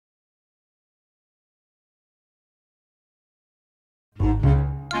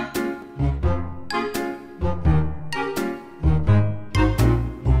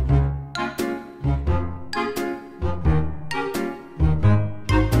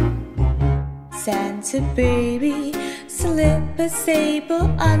Santa baby, slip a sable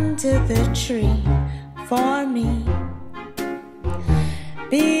under the tree for me.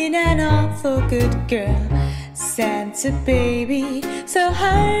 Been an awful good girl, Santa baby, so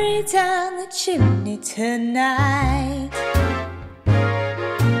hurry down the chimney tonight.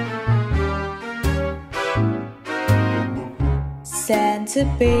 Santa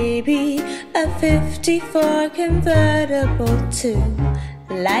baby, a 54 convertible to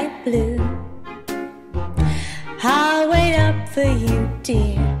light blue. I'll wait up for you,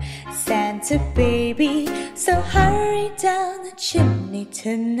 dear Santa baby, so hurry down the chimney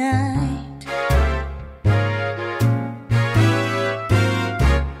tonight.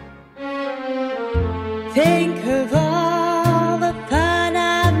 Think of all the fun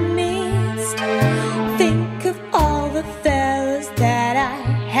I've missed. Think of all the fellas that I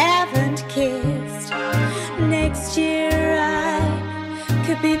haven't kissed. Next year I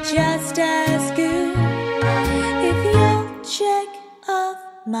could be just as good if you'll check off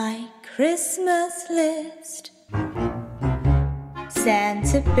my Christmas list.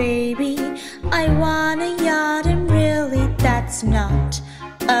 Santa baby, I want a yacht, and really that's not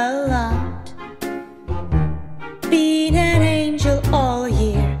a lot. Been an angel all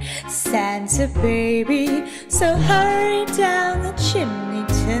year, Santa baby, so hurry down the chimney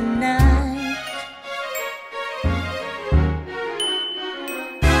tonight.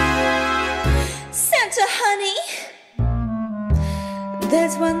 Santa honey,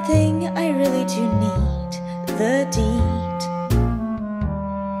 there's one thing I really do need, the deed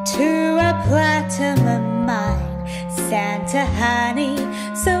to a platinum mine, Santa honey,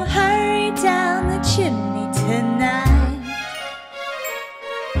 so hurry down the chimney tonight.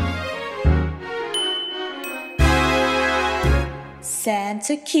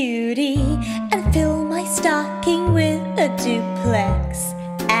 Santa cutie, and fill my stocking with a duplex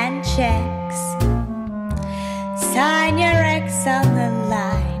and checks. Sign your ex on the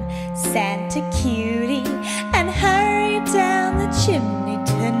line, Santa cutie, and hurry down the chimney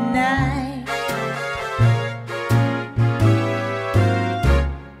tonight.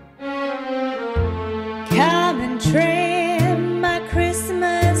 Come and trim my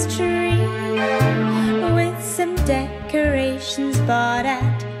Christmas tree with some decorations bought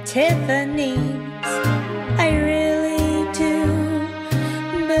at Tiffany's. I really do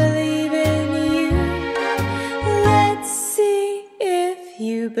believe in you. Let's see if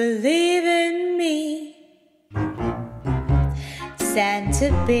you believe in me.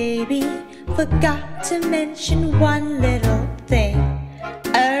 Santa baby, forgot to mention one little thing,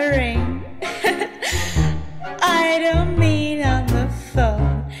 a ring. I don't mean on the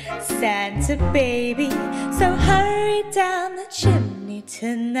phone, Santa baby, so hurry down the chimney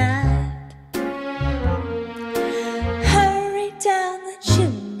tonight. Hurry down the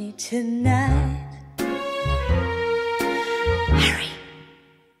chimney tonight. Hurry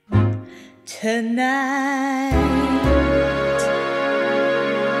tonight.